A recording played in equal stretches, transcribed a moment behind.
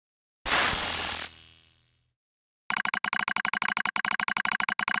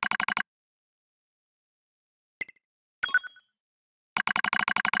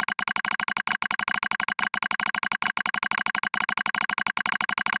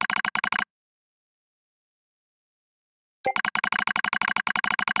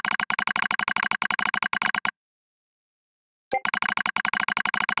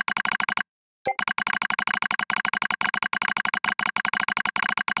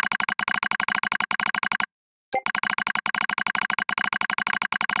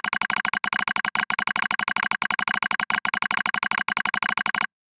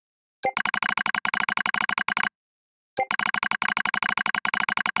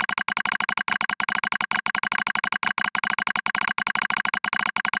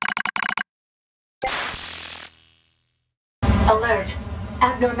Alert.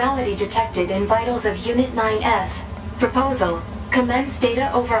 Abnormality detected in vitals of Unit 9S. Proposal. Commence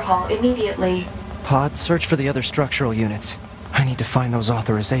data overhaul immediately. Pod, search for the other structural units. I need to find those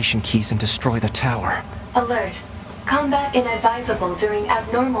authorization keys and destroy the tower. Alert. Combat inadvisable during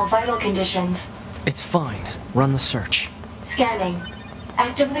abnormal vital conditions. It's fine. Run the search. Scanning.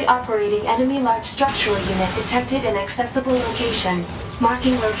 Actively operating enemy large structural unit detected in accessible location.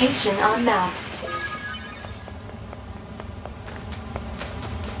 Marking location on map.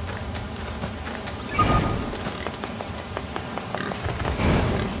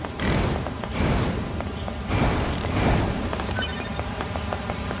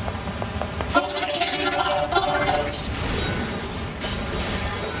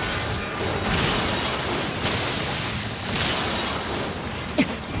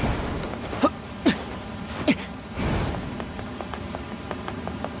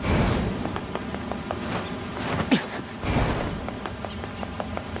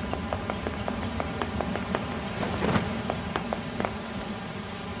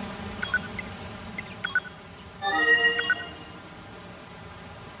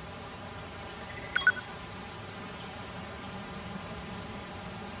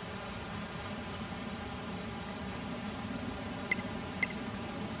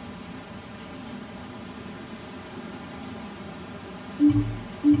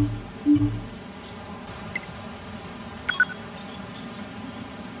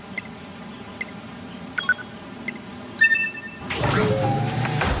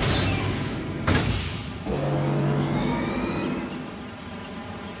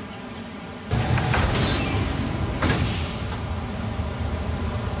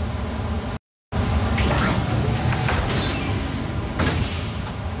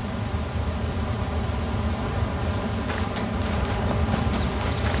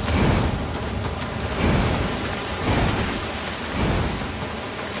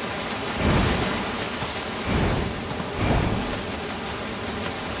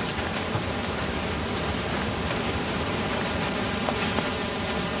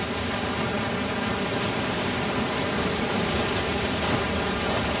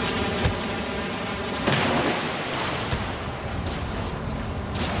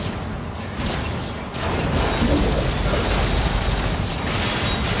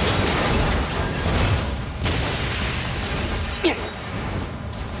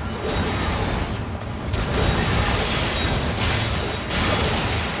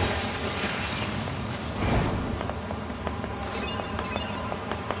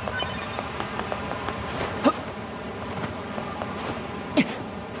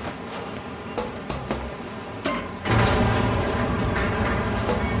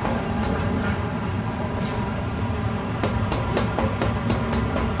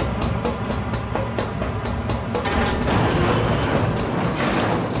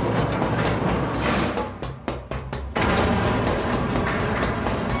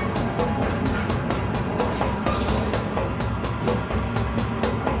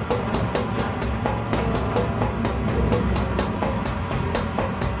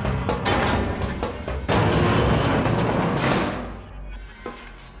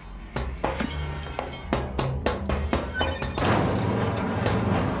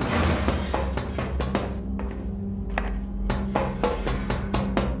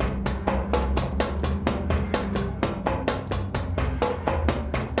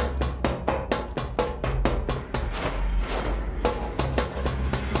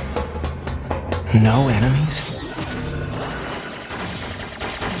 No enemies?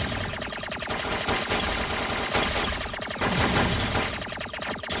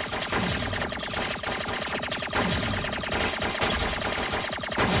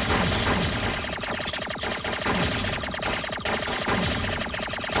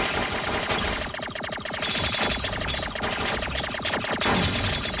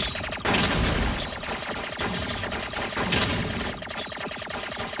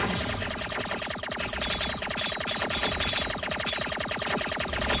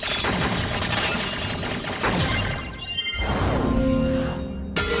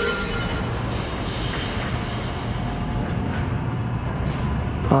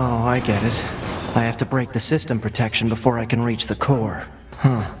 Oh, I get it. I have to break the system protection before I can reach the core.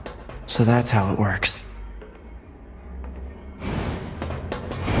 Huh. So that's how it works.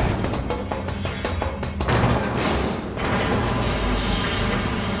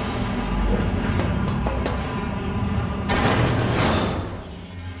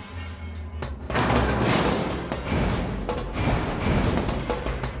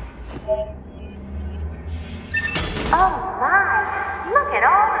 Oh my! Look at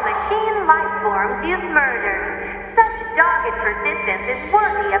all the machine life forms you've murdered. Such dogged persistence is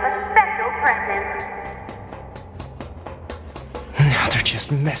worthy of a special present. Now they're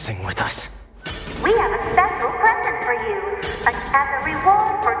just messing with us. We have a special present for you. As a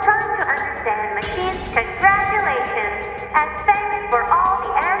reward for trying to understand machines, congratulations! As thanks for all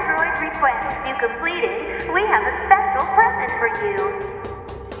the android requests you completed, we have a special present for you.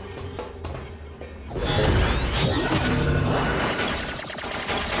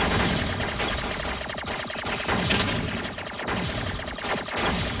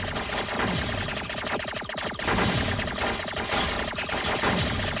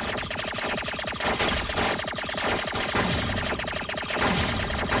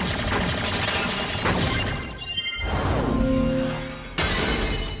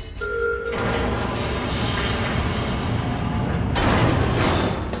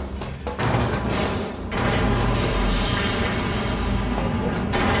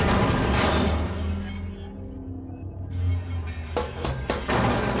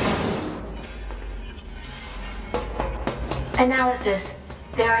 Analysis.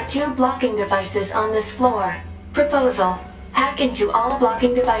 There are 2 blocking devices on this floor. Proposal. Hack into all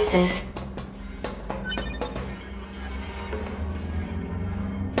blocking devices.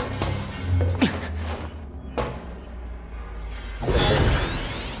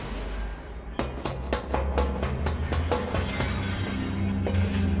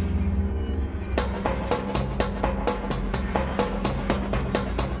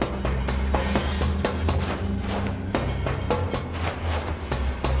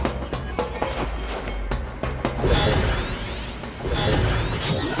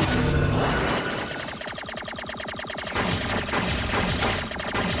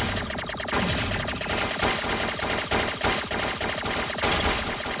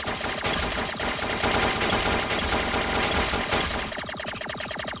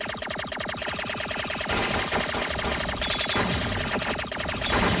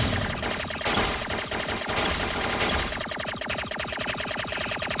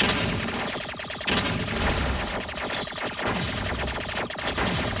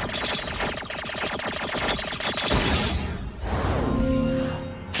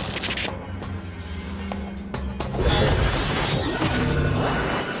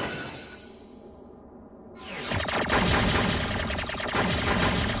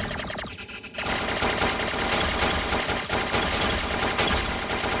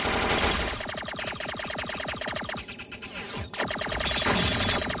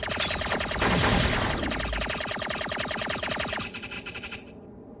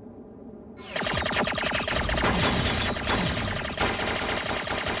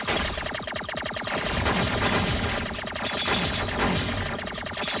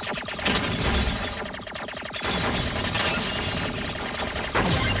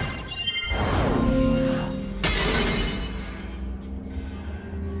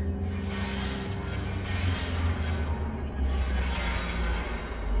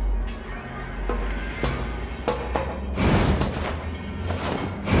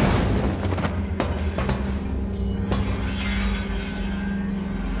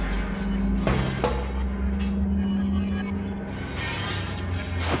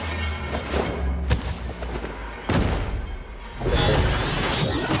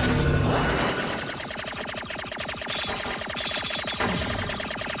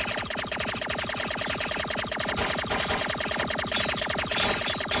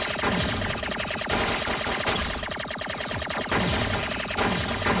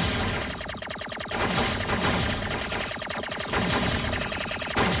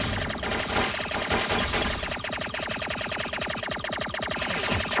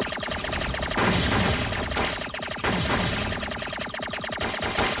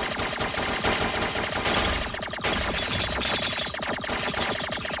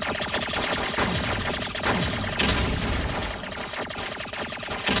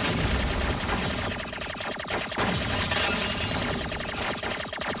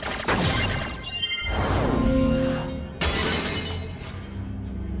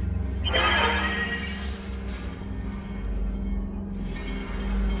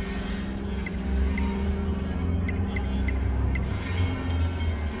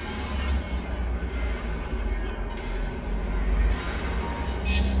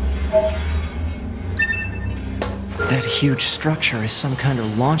 That huge structure is some kind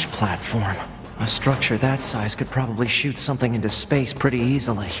of launch platform. A structure that size could probably shoot something into space pretty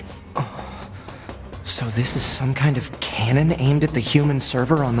easily. Oh. So this is some kind of cannon aimed at the human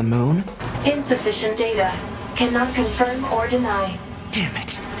server on the moon? Insufficient data. Cannot confirm or deny. Damn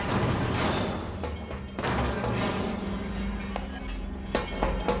it.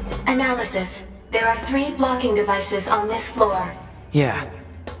 Analysis. There are 3 blocking devices on this floor. Yeah,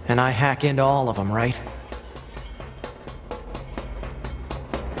 and I hack into all of them, right?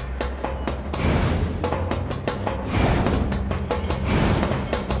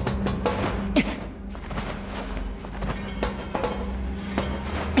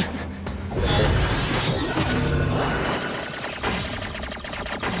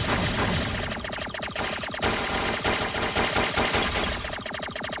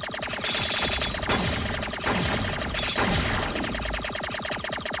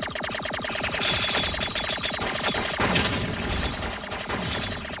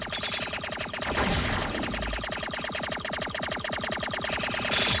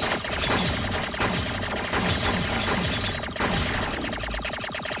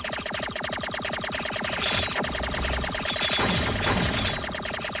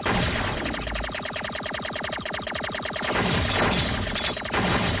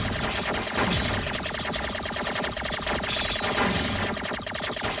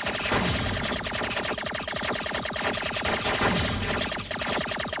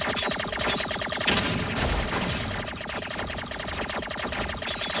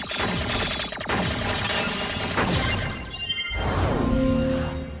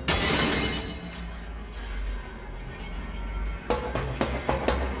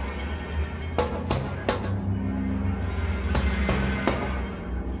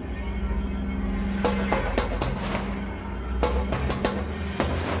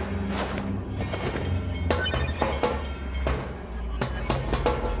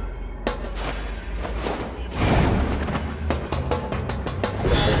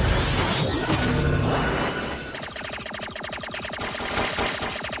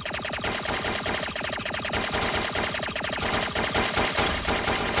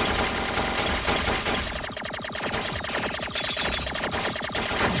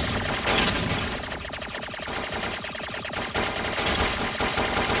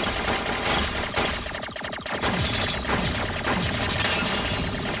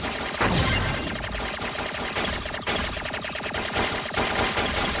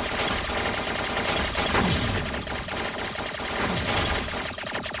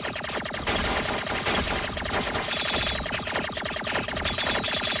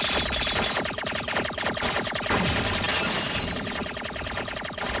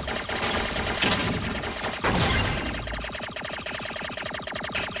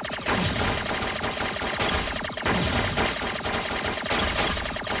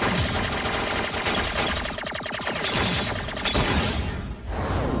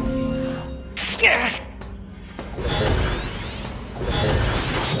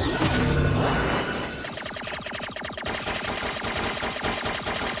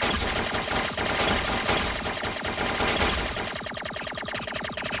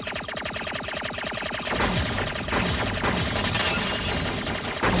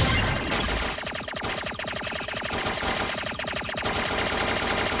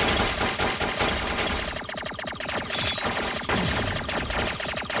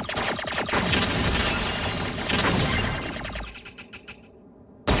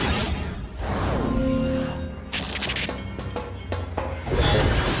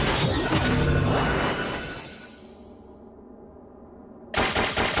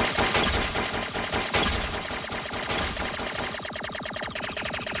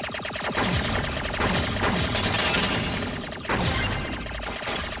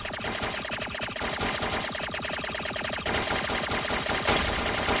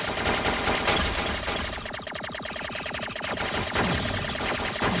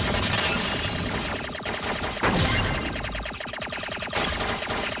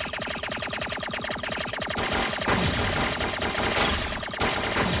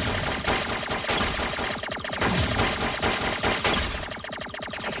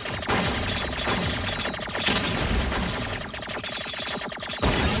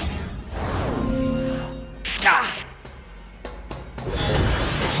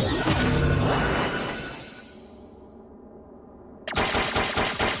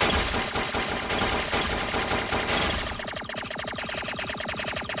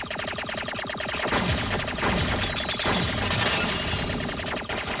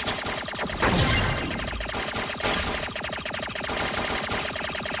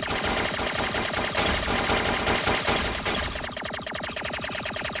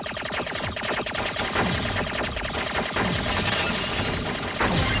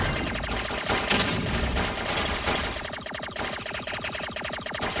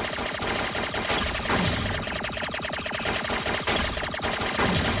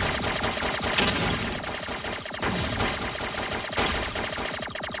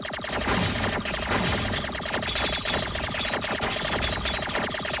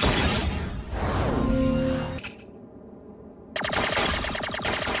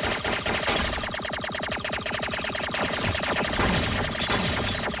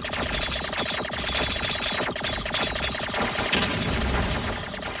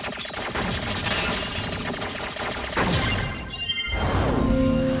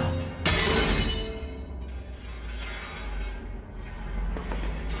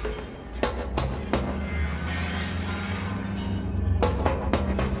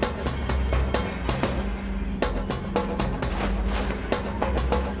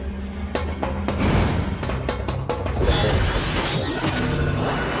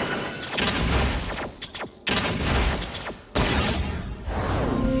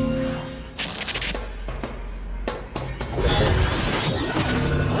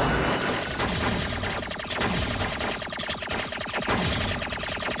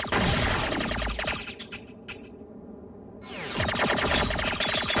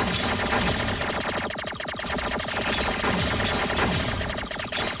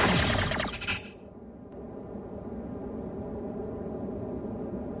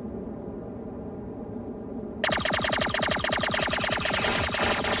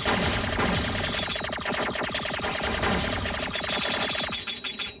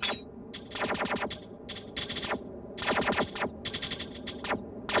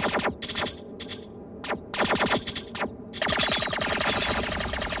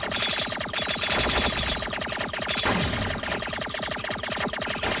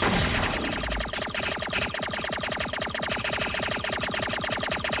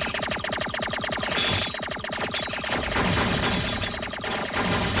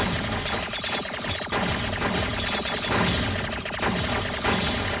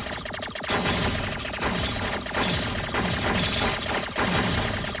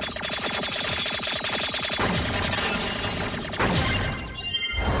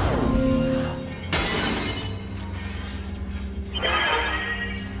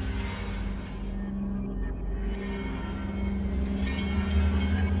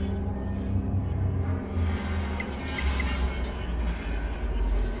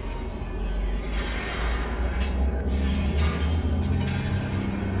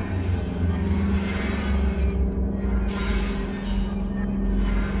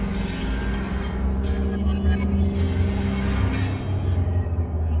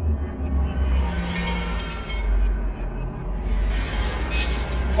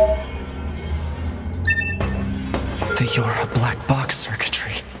 The Yora black box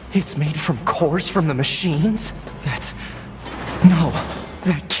circuitry. It's made from cores from the machines? That's... No,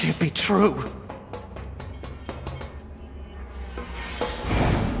 that can't be true.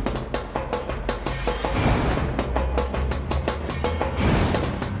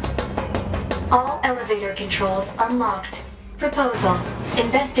 All elevator controls unlocked. Proposal: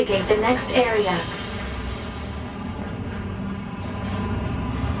 investigate the next area.